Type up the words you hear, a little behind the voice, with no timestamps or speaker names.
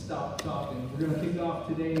stop talking. We're going to kick off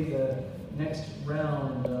today the next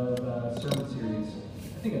round of sermon series.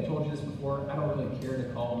 I think I told you this before. I don't really care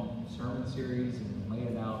to call them sermon series and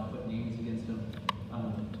lay it out, put names against them.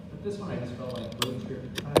 But this one I just felt like road trip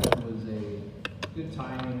kind of was a good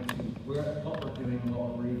timing to what we're doing,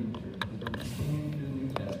 what we're reading through. Because we're continuing through the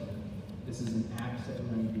New Testament. This is an Acts that we're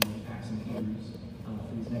going to be doing, Acts and Hebrews,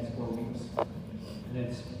 for these next 4 weeks. And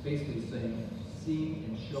it's basically saying, seeing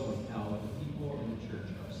and showing how the people in the church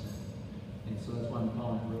are sent. And so that's why I'm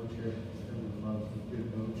calling it road trip. Everyone loves a good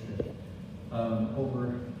road trip.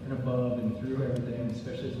 Over and above and through everything,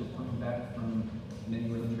 especially as we're coming back from many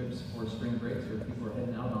road trips for spring breaks, or people are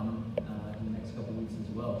heading out on them in the next couple weeks as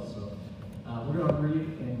well. So we're going to read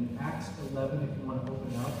in Acts 11 if you want to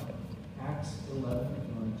open up. Acts 11, if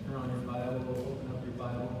you want to turn on your Bible, open up your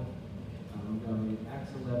Bible. I'm going to read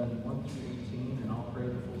Acts 11, 1 through 18, and I'll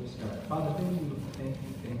pray before we start. Father, thank you for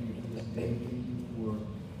this day. Thank you for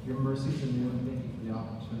your mercies anew, and thank you for the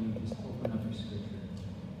opportunity to just open up your scripture.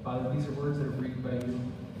 Father, these are words that are breathed by you,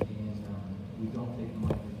 and we don't take them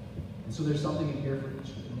lightly. And so there's something in here for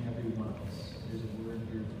each and every one of us. There's a word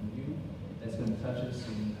here from you that's going to touch us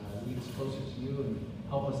and lead us closer to you and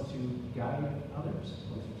help us to guide others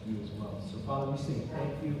closer to you as well. So, Father, we say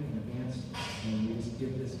thank you in advance, and we just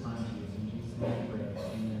give this time to you. In Jesus' name we pray.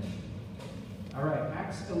 Amen. All right,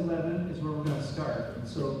 Acts 11 is where we're going to start. And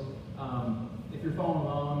so, if you're following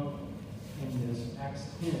along in this, Acts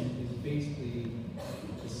 10 is basically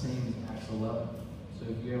the same as Acts 11. So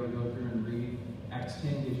if you ever go through and read, Acts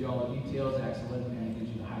 10 gives you all the details, Acts 11 kind of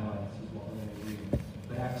gives you the highlights is what we're going to read.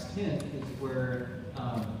 But Acts 10 is where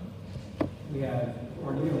we have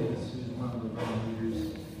Cornelius, who's one of the Roman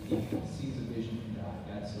leaders. He sees a vision from God.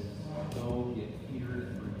 God says, go get Peter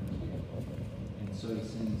and bring him here. And so he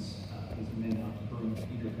sends his men out to bring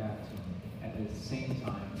Peter back to him. At the same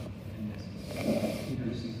time,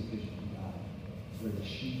 Peter sees a vision from God where the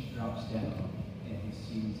sheep drops down and he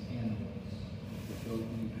sees animals that go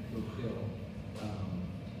eat, go kill.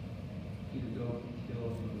 Peter, go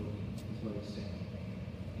kill and go eat, is what he's saying.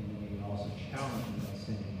 And then he also challenged him by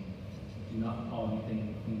saying, do not call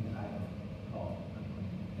anything unclean that I don't call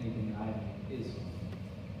unclean. Anything that I make is unclean.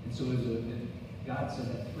 And so God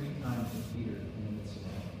said that 3 times to Peter in the midst of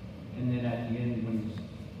that. And then at the end, when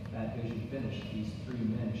that vision finished, these 3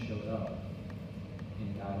 men showed up.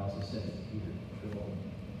 And God also said to Peter, go.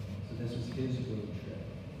 So this was his road trip.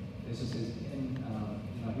 This was his,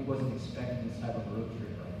 he wasn't expecting this type of road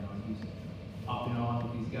trip right now. He's hopping on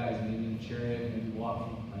with these guys, maybe in a chariot, maybe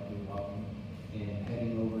walking, and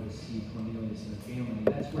heading over to see Cornelius and the family. And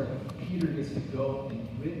that's where Peter gets to go and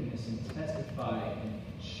witness and testify and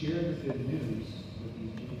share the good news with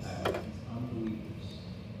these Gentiles, these unbelievers.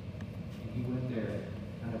 And he went there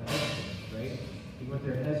kind of hesitant, right? He went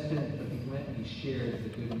there hesitant, but he went and he shared the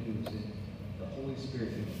good news. And the Holy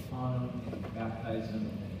Spirit came upon him and he baptized him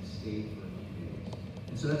and he stayed for a few days.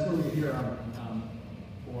 And so that's where we're here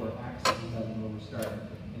for Acts 11, where we're starting.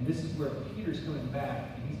 And this is where Peter's coming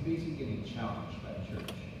back, and he's basically getting challenged by the church.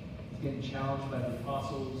 He's getting challenged by the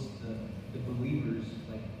apostles, the believers,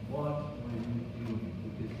 like, what were you doing?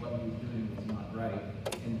 Because what he was doing was not right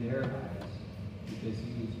in their eyes, because he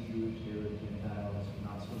was Jewish, they were Gentiles,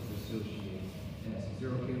 not supposed to associate. And it says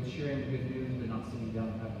they're okay with sharing the good news, but not sitting down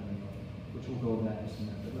and having a meal, which we'll go over that in just a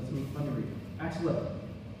minute. But let me read. Acts 11,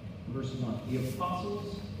 verse 1. The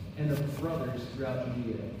apostles and the brothers throughout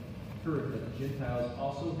Judea heard that the Gentiles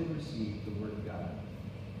also had received the word of God.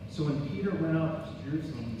 So when Peter went up to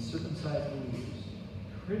Jerusalem, the circumcised believers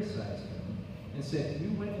criticized him and said, you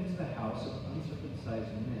went into the house of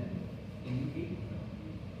uncircumcised men and you ate with them.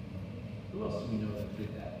 Who else do we know that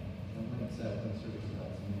did that? And went inside of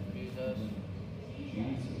uncircumcised men?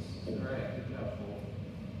 Jesus. All right, good job, Paul.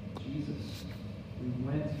 Jesus. We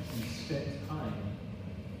went and spent time.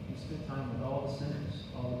 We spent time with all the sinners,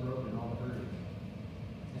 all the broken, all the hurting.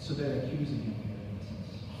 And so they're accusing him here in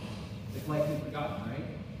essence. They've likely forgotten, right?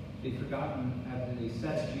 They've forgotten after they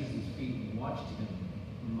sat at Jesus' feet and watched him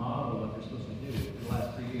model what they're supposed to do for the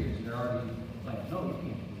last 3 years. And they're already like, no, you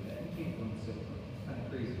can't do that. You can't go and sit. It's kind of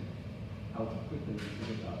crazy how quickly we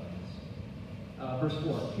forget about this. Verse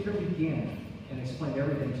 4, Peter began and explained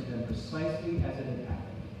everything to them precisely as it had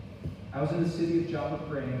happened. I was in the city of Joppa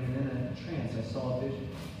praying, and in a trance I saw a vision.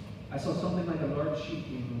 I saw something like a large sheet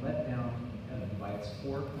being let down by its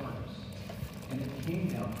 4 corners, and it came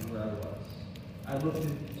down to where I was. I looked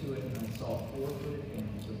into it and I saw 4-footed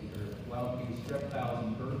animals of the earth, wild beasts, reptiles,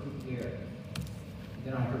 and birds of the air.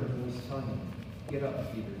 Then I heard a voice telling me, get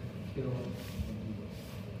up, Peter, kill and eat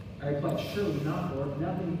it. I replied, surely not, Lord.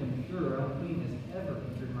 Nothing impure or unclean has ever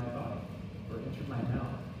entered my body or entered my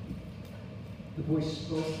mouth. The voice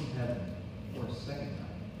spoke from heaven for a second time.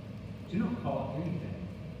 Do not call anything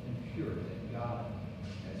impure that God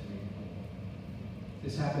has made holy.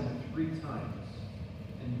 This happened 3 times,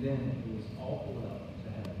 and then it was all pulled up to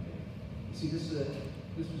heaven again. You see, this was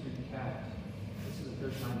recapped. This is the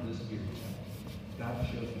 3rd time this year. God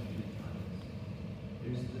shows it 3 times.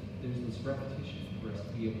 There's this repetition for us to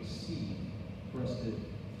be able to see, for us to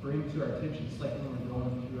bring to our attention. It's like when we're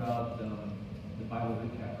going throughout the Bible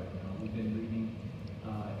recap right now. We've been reading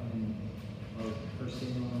in 1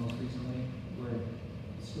 Samuel most recently, where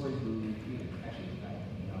the stories were repeated, actually back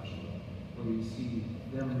in Joshua, where we see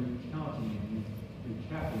them recounting and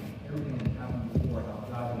recapping everything that happened before, how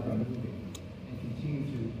God had been moving, and continue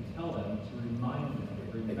to tell them, to remind them,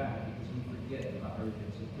 to bring it back, because we forget about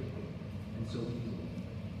everything so quickly and so easily.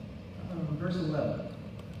 Verse 11,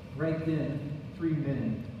 right then, 3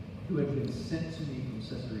 men who had been sent to me from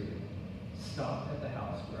Caesarea stopped at the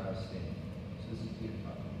house where I was staying. So this is Peter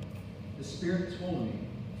talking. The Spirit told me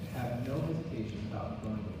to have no hesitation about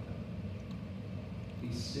going with them.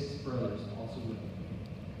 These 6 brothers also went with me.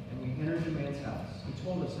 And we entered the man's house. He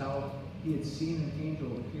told us how he had seen an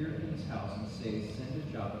angel appear in his house and say, "Send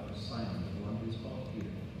to Joppa for Simon, the one who is called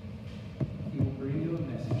Peter. He will bring you a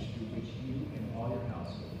message through which you and all your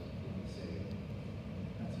household will be saved."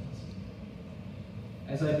 That's awesome.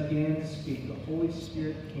 As I began to speak, the Holy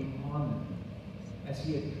Spirit came on them, as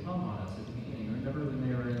he had come on us at the beginning. Remember when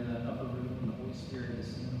they were in the upper room and the Holy Spirit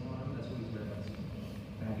descended on them? That's what he's referencing.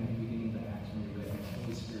 Back in the beginning of the Acts when we read, the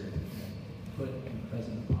Holy Spirit put and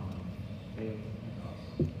present upon them. Day of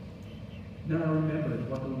Pentecost. Then I remembered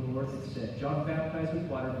what the Lord had said. John baptized with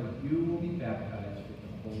water, but you will be baptized with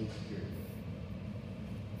the Holy Spirit.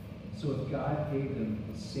 So if God gave them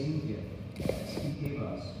the same gift as he gave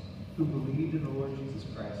us, who believed in the Lord Jesus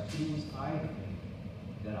Christ, who was I to think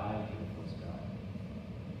that I gave was God?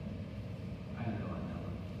 I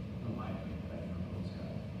know my opinion, but I know it was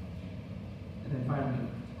God. And then finally, to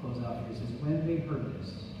close out here, it says, when they heard this,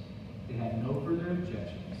 they had no further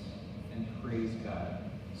objections and praised God,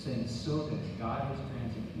 saying, so that God has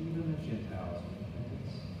granted even the Gentiles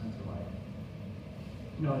repentance unto life.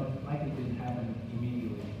 You know, like it didn't happen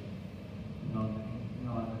immediately.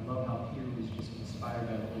 I love how Peter was just inspired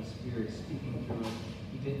by the Holy Spirit speaking through it.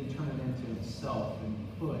 He didn't turn it into himself and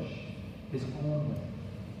push his own way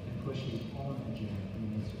and push his own agenda in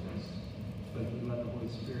the midst of this. But he let the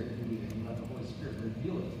Holy Spirit do it, and he let the Holy Spirit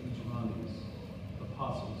reveal it to each one of these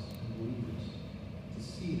apostles and believers to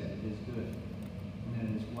see that it is good and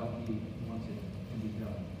that it is what he wanted to be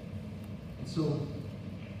done. And so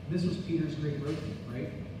this was Peter's great road trip,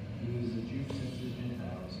 right? He was a Jew sent to the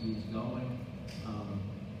Gentiles. He was going,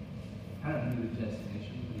 kind of knew the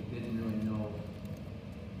destination, but he didn't really know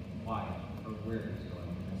why or where he was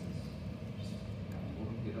going. Just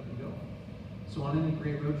get up and go. So on any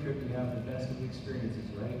great road trip, you have the best of experiences,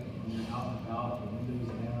 right? When you're out and about, the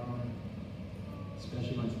windows down,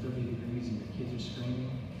 especially when it's 30 degrees and your kids are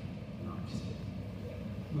screaming. No, just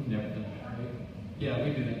we've never done that, right? Yeah,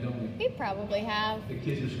 we do that, don't we? We probably have. The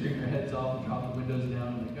kids are screaming their heads off and drop the windows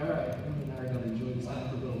down. And like, all right, we and I are going to enjoy this time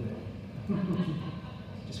for a little bit.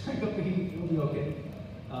 Just crank up the heat, it'll be okay.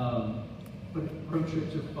 But road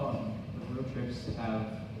trips are fun. But road trips have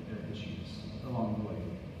their issues along the way.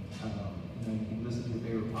 You can listen to your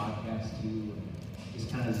favorite podcast too, and just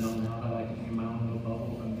kind of zone out. I like to be in my own little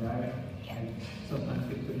bubble when I'm driving. I sometimes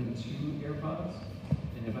get put in 2 AirPods,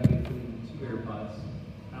 and if I get put in 2 AirPods,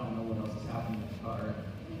 I don't know what else is happening in the car.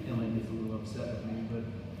 Emily gets a little upset with me, but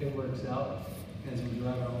it works out as we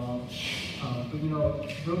drive along. But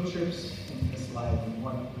road trips in this life, and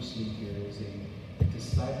what we're seeing here is a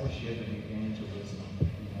discipleship and evangelism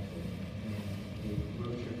method. And a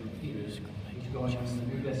road trip for Peter, he's going from the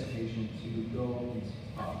new destination to go and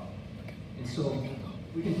talk. And so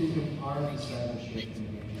we can think of our discipleship and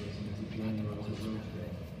evangelism as a journey or as a road trip.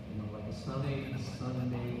 Like a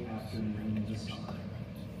Sunday afternoon in the summer.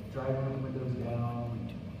 Driving the windows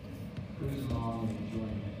down, cruising along and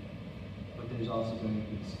enjoying it. But there's also going to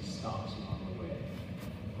be some stops along the way.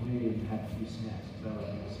 Maybe even have a few snacks, because I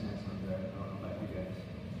like to have snacks on the drive. I don't know about you guys.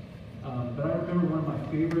 But I remember one of my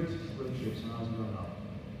favorite road trips when I was growing up.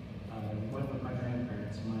 I went with my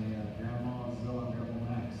grandparents, my grandma Zilla and grandma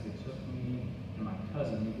Max. They took me and my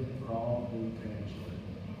cousin. We did it for all the grandchildren.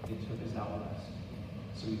 They took us out west,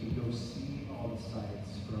 so we could go see all the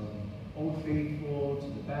sights from Old Faithful to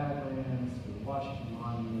the Badlands to the Washington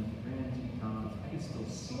Monument, the Grand Tetons. I could still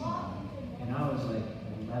see them, and I was like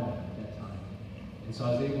 11 at that time. And so I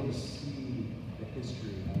was able to see the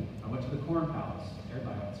history. I went to the Corn Palace.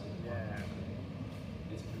 Everybody wants to go to the Corn Palace.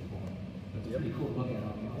 It's pretty cool. It's pretty cool looking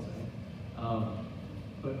on the outside.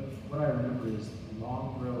 But what I remember is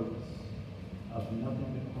long roads of nothing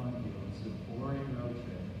but cornfields, a boring road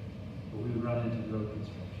trip, where we would run into road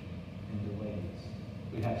construction and delays.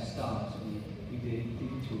 We'd have stops, we did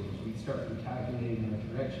detours, we'd start recalculating our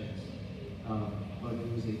directions. But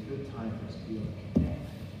it was a good time for us to be able to connect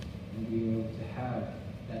and be able to have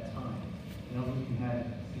that time. You know, we can have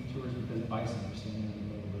detours because bison are standing on the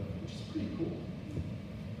middle of the road, which is pretty cool.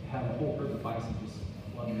 To have a whole herd of bison just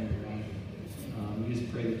flooding around you. We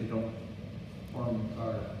just pray that they don't form your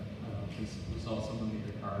car. Because we saw someone get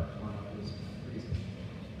their car torn up. It was crazy.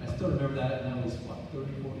 I still remember that, and that was, what,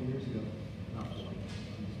 30, 40 years ago? Not 40.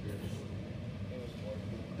 I'm just barely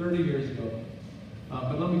 40. 30 years ago.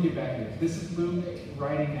 But let me get back here. This is Luke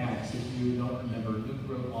writing Acts. If you don't remember, Luke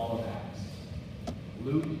wrote all of Acts.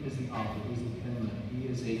 Luke is the author. He's the penman. He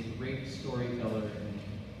is a great storyteller and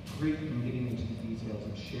great in getting into the details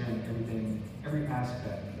and sharing everything, every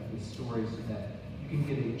aspect of the story so that you can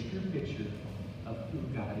get a true picture of who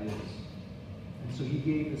God is. And so he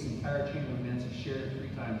gave this entire chain of events. He shared it 3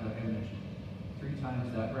 times, like I mentioned. 3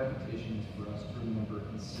 times that repetition is for us to remember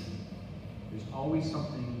and see. There's always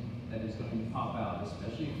something that is going to pop out,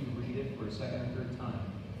 especially if you read it for a second or third time.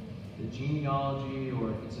 The genealogy,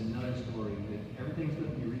 or if it's another story, that everything's going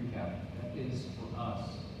to be recapped. That is for us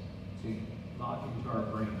to lock into our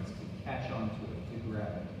brains, to catch on to it, to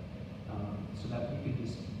grab it, so that we can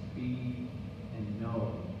just be and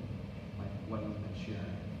know like what he's been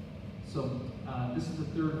sharing. So this is the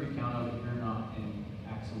 3rd recount of it. We're not in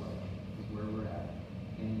Acts 11, is where we're at.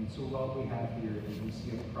 And so what we have here is we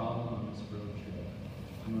see a problem on this road trip.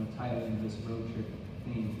 I'm going to tie it into this road trip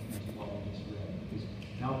theme into what we just read. Because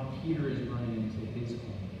now Peter is running into his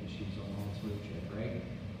own issues on this road trip, right?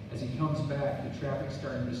 As he comes back, the traffic's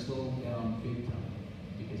starting to slow down big time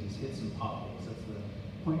because he's hit some potholes. That's the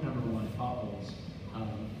point number 1, potholes,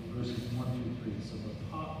 verses 1 through 3. So the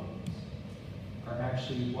potholes are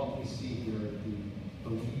actually what we see here, the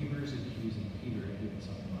believers accusing Peter of doing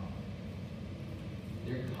something wrong.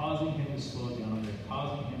 They're causing him to slow down. They're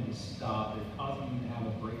causing him to stop. They're causing him to have a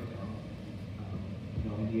breakdown.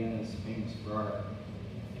 Indiana is famous for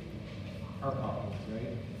our potholes,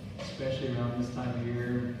 right? Especially around this time of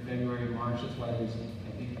year, February, March. That's why there's,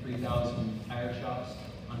 I think, 3,000 tire shops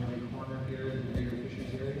on every corner here in the Greater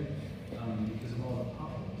Fishers area because of all the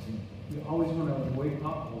potholes. And we always want to avoid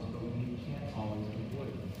potholes, but we can't always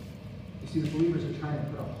avoid them. You see, the believers are trying to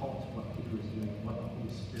put a halt to what Peter is doing, what the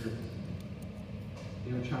Holy Spirit is doing.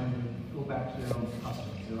 They were trying to go back to their own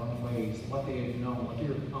customs, their own ways, what they had known, what they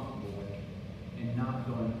were comfortable with, and not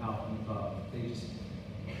going out and above. They just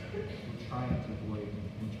were trying to avoid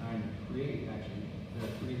and trying to create, actually,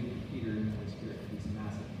 they're creating Peter and the Holy Spirit, these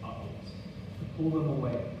massive potholes, to pull them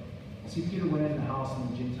away. See, Peter went in the house of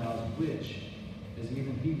the Gentiles, which, as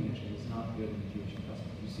even he mentioned, is not good in the Jewish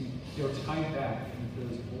customs. You see, they were tied back into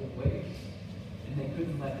those old ways, and they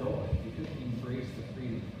couldn't let go of it. They couldn't embrace the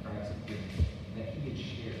freedom Christ had given, that he had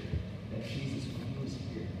shared, that Jesus, when he was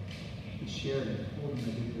here, he shared and told them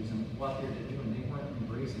to do this, and what they were doing, they weren't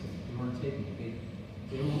embracing it. They weren't taking it.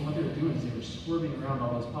 What they were doing is they were swerving around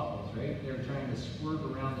all those potholes, right? They were trying to swerve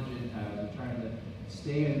around the Gentiles. They were trying to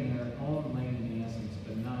stay in their own lane in essence,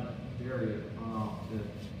 but not vary it off to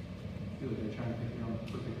do it. They're trying to pick their own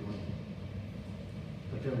perfect lane.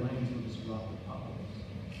 But their lanes were just rough with potholes,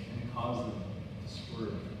 and it caused them to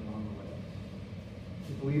swerve along the way.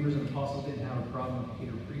 The believers and apostles didn't have a problem with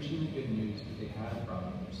Peter preaching the good news, but they had a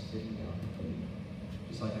problem with sitting down and eating.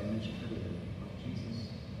 Just like I mentioned earlier, with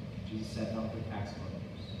Jesus. Jesus sat down with the tax collectors.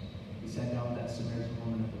 He sat down with that Samaritan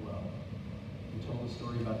woman at the well. He told the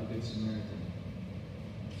story about the Good Samaritan,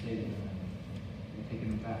 saving them and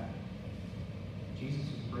taking them back. Jesus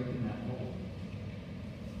was breaking that mold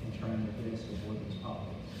and trying to get us to avoid those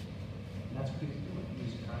potholes. And that's what he was doing. He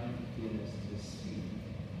was trying to get us to see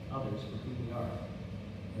others for who they are,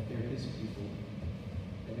 that they're his people,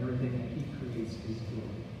 that everything that he creates is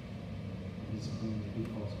good, and he's clean, that he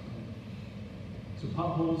calls clean. So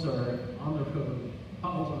potholes on the road.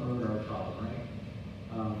 Potholes on the road are a problem, right?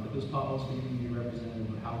 But those potholes can even be representative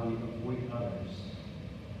of how we avoid others,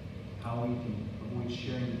 how we can avoid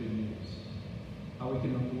sharing the good news, how we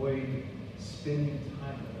can avoid spending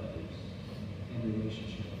time with others in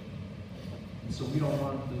relationship. And so we don't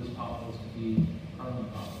want those potholes to be our own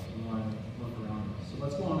potholes. We want to look around us. So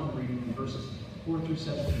let's go on and reading in verses 4 through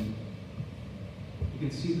 17. You can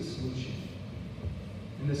see the solution.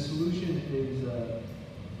 And the solution is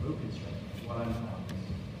road construction, what I'm calling.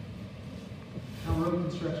 Now, road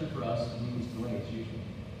construction for us means delays usually.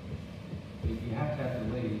 But you have to have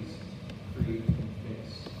delays to create and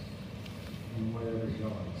fix in wherever you're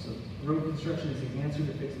going. So road construction is the answer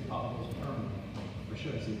to fix the potholes permanently. or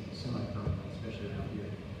should I say semi-permanently, especially around here.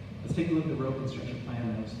 Let's take a look at the road construction plan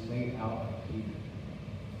that was laid out by Peter.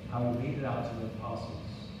 How he laid it out to the apostles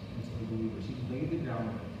and to the believers. He laid the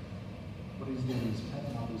groundwork. What he's doing is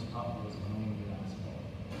cutting out those potholes and laying the asphalt,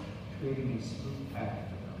 creating a smooth path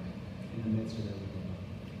for them in the midst of everything.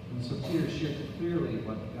 And so Peter shared clearly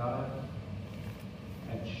what God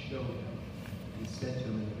had showed him and said to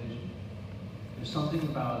him in the vision. There's something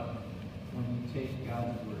about when you take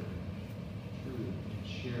God's word, truly, and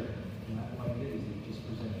share it. And that's what he did, is he just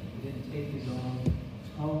presented. He didn't take his own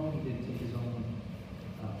tone, he didn't take his own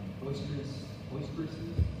boisterous,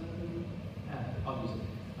 is that what it is? Obviously.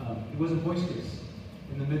 He wasn't boisterous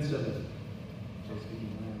in the midst of it. Just speaking,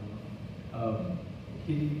 I don't know.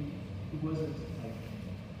 He wasn't like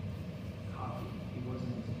cocky. He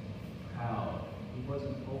wasn't proud. He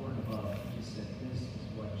wasn't over and above. He just said, this is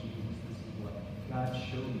what Jesus, this is what God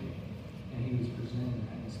showed me. And he was presenting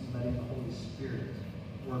that. He's letting the Holy Spirit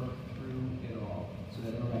work through it all so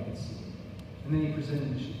that everybody could see it. And then he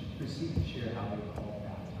proceeded to share how they were all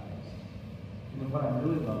baptized. And then what I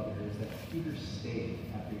really love there is that Peter stayed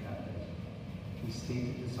after he baptized him. He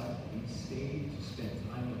stayed with the disciple. He stayed to spend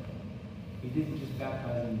time with them. He didn't just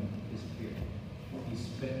baptize them and disappear. He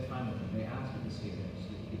spent time with them. They asked him to stay there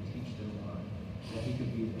so that he could teach them more, so that he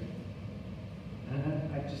could be there.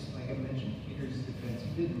 And I just, like I mentioned, Peter's defense,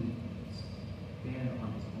 he didn't stand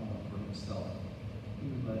on his own for himself. He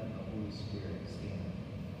would let the Holy Spirit stand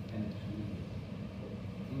and lead.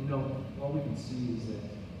 And what we can see is that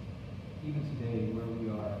even today, where we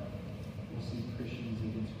are, we'll see Christians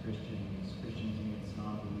against Christians, Christians against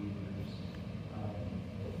non-believers,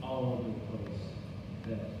 all over the place.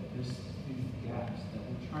 That there's these gaps that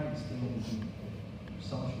we're trying to stand and be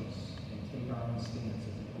presumptuous and take our own stance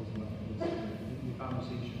as opposed to what the Holy Spirit. In the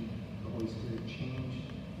conversation, the Holy Spirit changed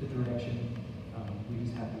the direction. We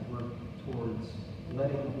just have to work towards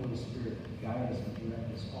letting the Holy Spirit guide us and direct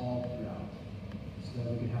us all throughout, so that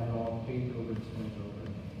we can have it all paved over and spent over.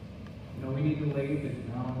 We need to lay the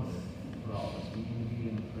groundwork for all this. We need to be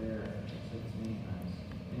in prayer, I've said this many times,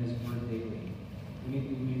 in His Word daily. We need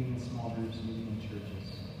to be meeting in small groups, meeting in churches.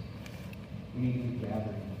 We need to be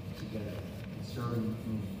gathering together and serving the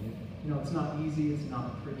community. It's not easy, it's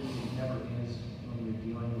not pretty, it never is when you're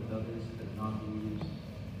dealing with others that are non-believers.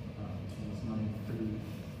 And it's not even pretty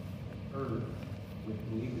with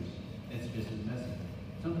believers. It's just as messy.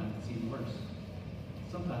 Sometimes it's even worse.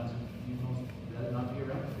 Sometimes you'd most rather not be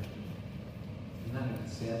around a Christian. Isn't that a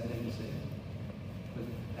sad thing to say? But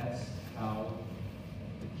that's how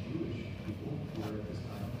the Jewish people were at this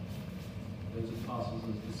time. Those apostles,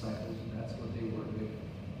 those disciples, and that's what they were.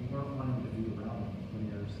 You weren't wanting to be around them when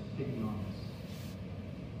you're taking on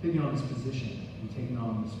this position and taking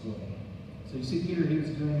on this way. So you see Peter, he was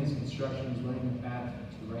doing his construction, he was laying the path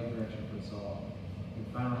to the right direction for us all. And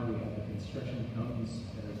finally we have the construction cones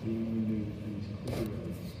that are being removed through these clear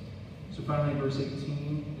roads. So finally verse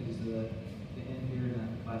 18 is the end here, and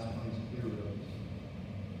that last point is clear roads.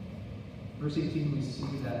 Verse 18 we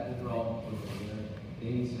see that overall where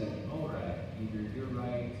they said, all right, Peter, you're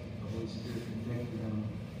right, the Holy Spirit convicted them,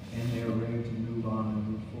 and they are ready to move on and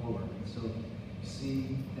move forward. And so you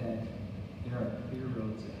see that there are clear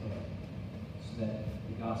roads ahead, so that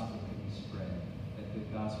the gospel can be spread, that the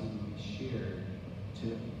gospel can be shared to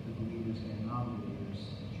the believers and non-believers,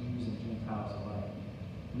 Jews and Gentiles alike.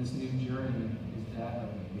 And this new journey is that of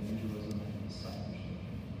evangelism and discipleship.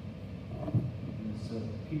 And so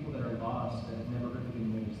people that are lost, that have never heard the good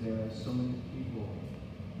news, there are so many people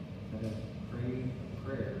that have prayed a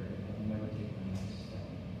prayer and have never taken the next step.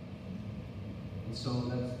 And so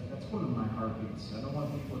that's one of my heartbeats. I don't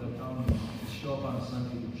want people to come and show up on a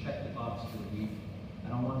Sunday and check the box for a week. I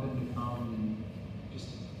don't want them to come and just,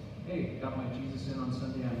 hey, got my Jesus in on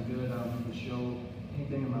Sunday, I'm good. I don't need to show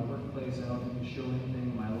anything in my workplace. I don't need to show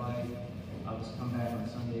anything in my life. I'll just come back on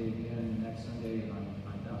Sunday again, next Sunday, and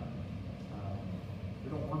I'm done.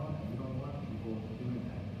 We don't want that. We don't want people doing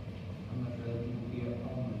that. I'm not rather people be at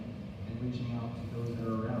home and reaching out to those that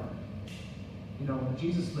are around.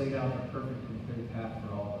 Jesus laid out a perfect and clear path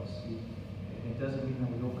for all of us. It doesn't mean that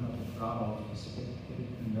we open up the throttle and just hit it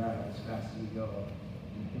and drive as fast as we go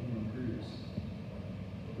and hit and cruise.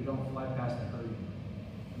 We don't fly past the hurting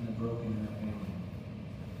and the broken in our family.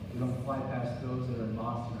 We don't fly past those that are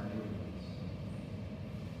lost in our neighborhoods.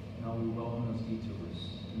 No, we welcome those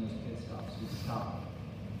detours and those pit stops. We stop.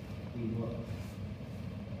 We look.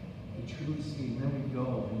 We truly see, and then we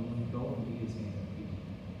go, and when we go and be His hand.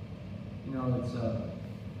 It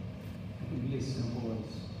can be as simple as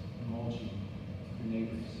mulching your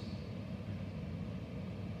neighbors.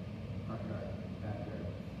 Front yard, backyard.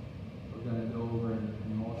 We're going to go over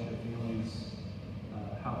and mulch our family's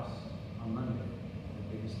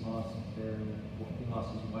he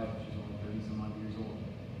lost his wife. She's only 30 some odd years old.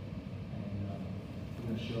 And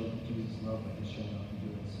we're going to show Jesus' love by just showing up and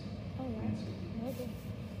doing this landscaping. Okay.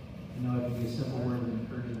 You know, it could be a simple word of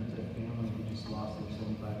encouragement to a family who just lost their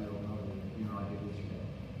 75-year-old mother. You know, I did yesterday.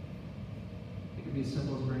 It could be as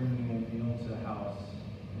simple as bringing a meal to a house,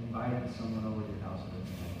 inviting someone over to your house for a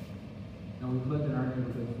night. Now, we've lived in our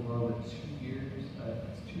neighborhood for over 2 years,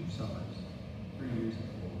 2 summers, 3 years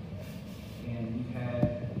before. And we've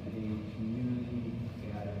had a community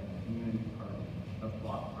gathering, a community party, a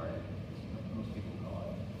block party, is what most people call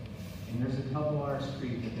it. And there's a couple on our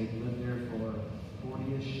street that they've lived there for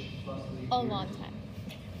 40-ish plus years. A long time.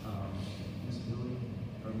 Miss Billy,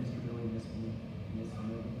 or Mr. Billy, Miss Millie,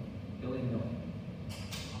 Billy and Millie.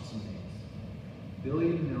 Awesome names. Billy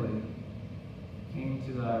and Millie came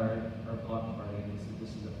to our block party and they said this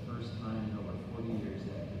is the first time in over 40 years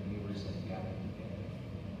that the neighbors have gathered together.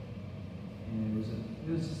 And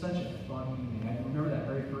it was such a fun evening. I remember that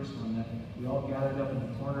very first one that we all gathered up in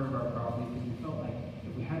the corner of our property because we felt like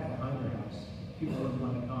if we had it behind our house, people wouldn't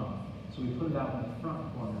want to come. So we put it out in the front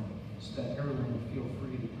corner so that everyone would feel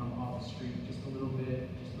free to come off the street just a little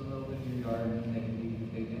bit in your yard, and then they can leave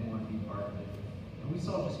if they didn't want to be part of it. And we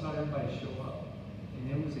saw just about everybody show up.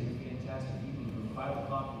 And it was a fantastic evening from 5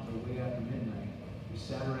 o'clock until way after midnight. We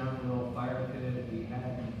sat around a little fire pit, we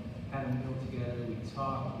had a meal together, we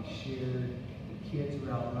talked, we shared. The kids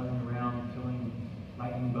were out running around killing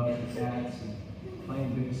lightning bugs and bats and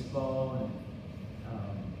playing baseball.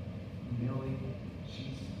 And Millie,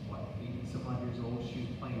 she's what, 80-some-odd years old, she was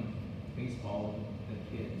playing baseball with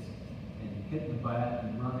the kids and hitting the bat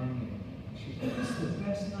and running. And she's like, "This is the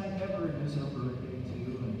best night ever." And it was her birthday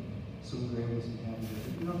too. And so we were able to have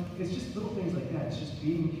it. You know, it's just little things like that. It's just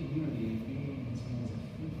being community and being in hands of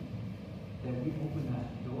feet that we open that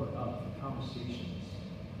door up for conversations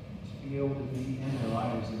to be able to be in their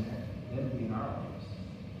lives and them be in our lives.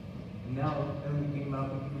 And now, then we came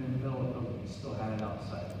out, even in the middle of COVID, we still had it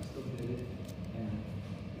outside. We still did it and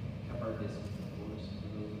kept our distance, of course, for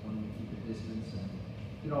those who wanted to keep a distance and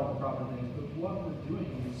did all the proper things. But what we're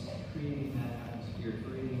doing is creating that atmosphere,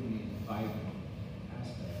 creating the inviting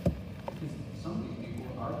aspect. Because some of these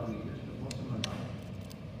people are believers, but most of them are not.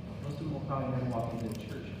 Most of them will probably never walk into the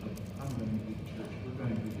church, but I'm going to be the church. We're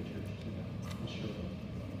going to be the church to them. We'll show them.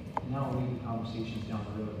 And now we'll lead conversations down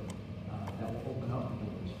the road that will open up the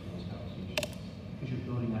doors for those conversations. Because you're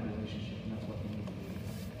building that relationship, and that's what we need to do.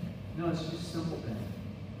 No, it's just simple thing.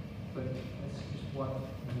 But that's just what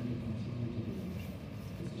we need to continue to do,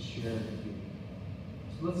 is to share it with you.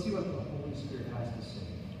 So let's see what the Holy Spirit has to say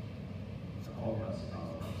to all of us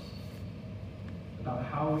about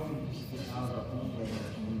how we can just get out of our own way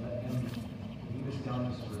and let Him lead us down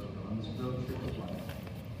this road, on this road trip of life.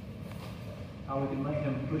 How we can let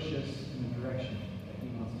Him push us in the direction that He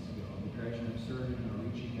wants us to go, in the direction of serving or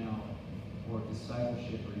reaching out, or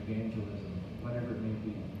discipleship or evangelism, whatever it may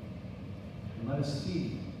be. And let us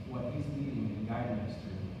see what He's leading and guiding us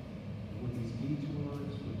through with these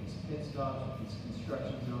detours, with these pit stops, with these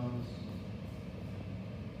construction zones.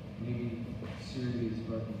 Maybe Siri is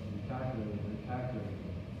working to recalculate.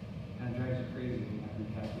 Kind of drives you crazy when you have to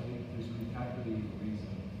recalculate. There's a recalculating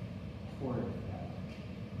reason for it.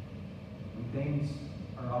 When things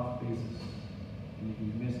are off basis, and if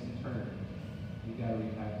you miss the turn, you got to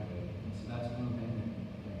recalculate. And so that's one thing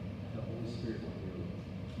that the Holy Spirit will do.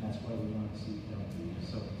 And that's why we want to see Him do.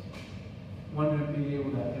 So, one to be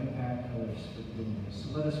able to impact others with goodness.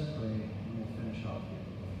 So let us pray, and we'll finish off here.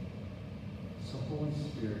 So, Holy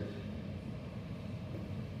Spirit,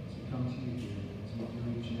 as we come to you here, as we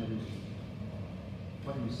do each and every week,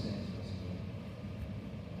 what are you saying to us today?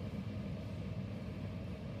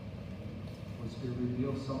 Holy Spirit,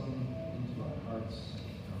 reveal something into our hearts,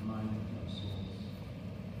 our minds, and our souls.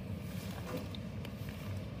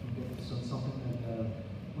 Something that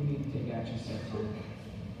we need to take action steps on.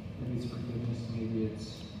 Maybe it's forgiveness, maybe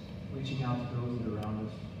it's reaching out to those that are around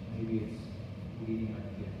us, maybe it's leading our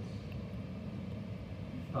kids.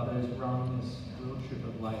 Father, as we're on this road trip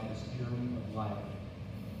of life, this journey of life,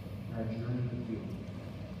 our journey with you,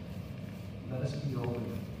 let us be open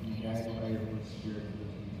and guided by your Holy Spirit for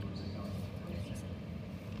those detours that come.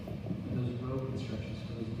 For those road constructions,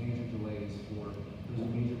 for those major delays, for those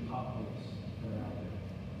major potholes that are out there.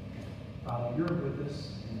 Father, you're with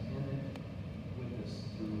us and in it with us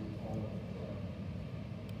through all of it.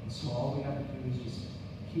 And so all we have to do is just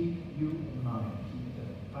keep you in mind, keep the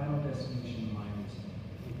final destination in mind, is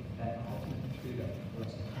that ultimate trade-up for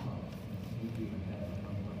us to come up and meet you in heaven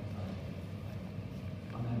one more time.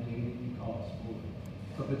 On that day that you call us forward.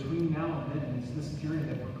 But between now and then, it's this journey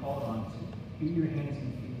that we're called on to be your hands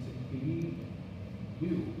and feet, to be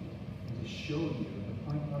you to show you and to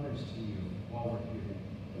point others to you while we're here.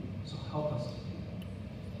 So help us to do that.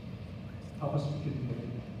 Help us to be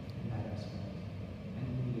committed in that aspect and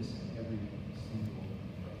lead us in every single way.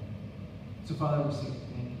 So Father, we say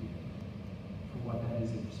thank you for what that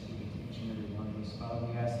is that you're speaking to each and every one of us. Father,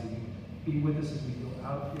 we ask that you be with us as we go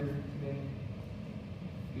out here today.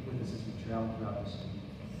 Be with us as we travel throughout this week.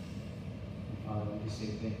 And Father, we just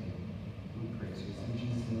say thank you. We praise you. In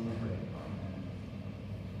Jesus' name we pray. Amen.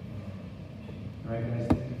 All right, guys,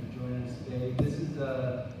 thank you for joining us today. This is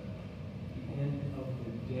the end of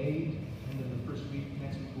the day, end of the first week.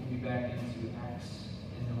 Next week we'll be back into Acts,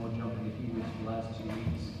 and then we'll jump into Hebrews for the last 2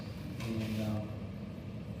 weeks. And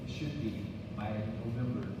it should be by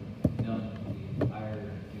November done with the entire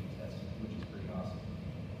New Testament, which is pretty awesome.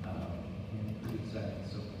 And pretty exciting.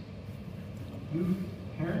 So, you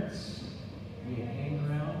parents, we hang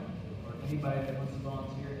around, or anybody that wants to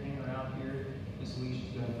volunteer, hang around here. Miss Alicia's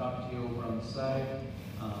going to talk to you over on the side,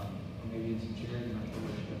 or maybe in some chairs. I'm not sure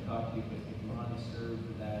what she's going to talk to you, but if you want to serve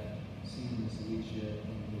for that, see Miss Alicia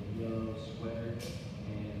in the yellow sweater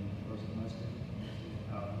and roast mustard.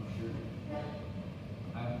 I'm sure.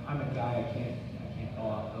 I'm a guy. I can't call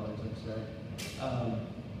out colors. I'm sorry.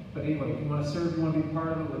 But anyway, if you want to serve, you want to be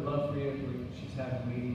part of it, we'd love for you. She's having a meeting.